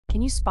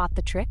Can you spot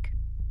the trick?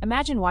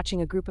 Imagine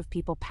watching a group of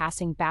people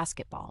passing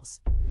basketballs.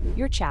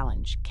 Your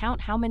challenge: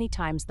 count how many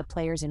times the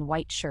players in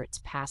white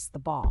shirts pass the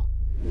ball.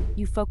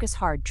 You focus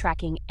hard,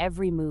 tracking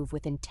every move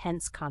with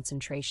intense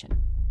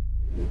concentration.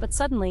 But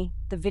suddenly,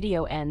 the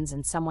video ends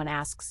and someone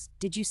asks,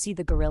 "Did you see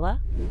the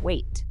gorilla?"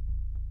 Wait,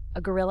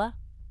 a gorilla?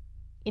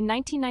 In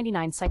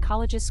 1999,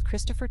 psychologists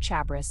Christopher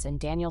Chabris and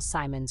Daniel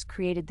Simons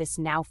created this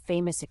now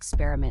famous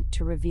experiment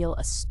to reveal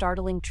a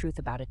startling truth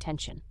about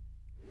attention.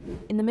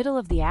 In the middle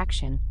of the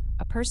action,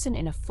 a person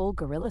in a full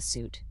gorilla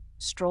suit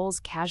strolls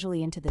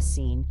casually into the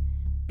scene,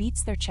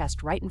 beats their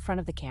chest right in front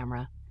of the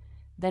camera,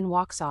 then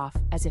walks off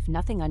as if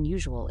nothing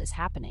unusual is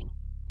happening.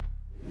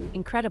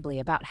 Incredibly,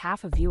 about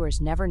half of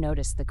viewers never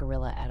notice the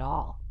gorilla at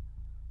all.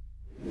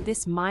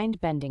 This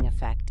mind-bending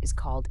effect is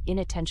called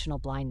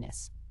inattentional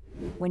blindness.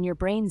 When your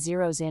brain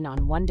zeroes in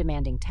on one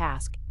demanding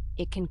task,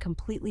 it can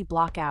completely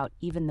block out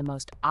even the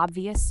most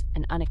obvious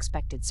and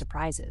unexpected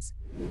surprises.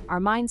 Our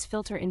minds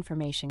filter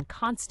information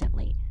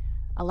constantly,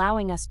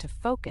 allowing us to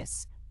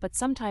focus, but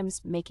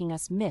sometimes making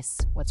us miss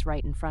what's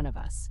right in front of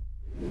us.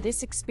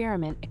 This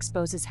experiment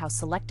exposes how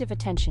selective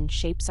attention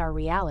shapes our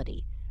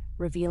reality,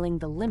 revealing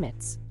the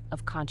limits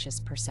of conscious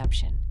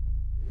perception.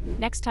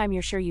 Next time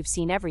you're sure you've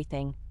seen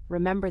everything,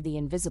 remember the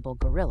invisible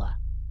gorilla.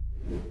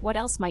 What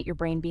else might your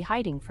brain be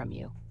hiding from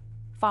you?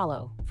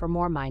 Follow for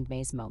more Mind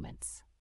Maze moments.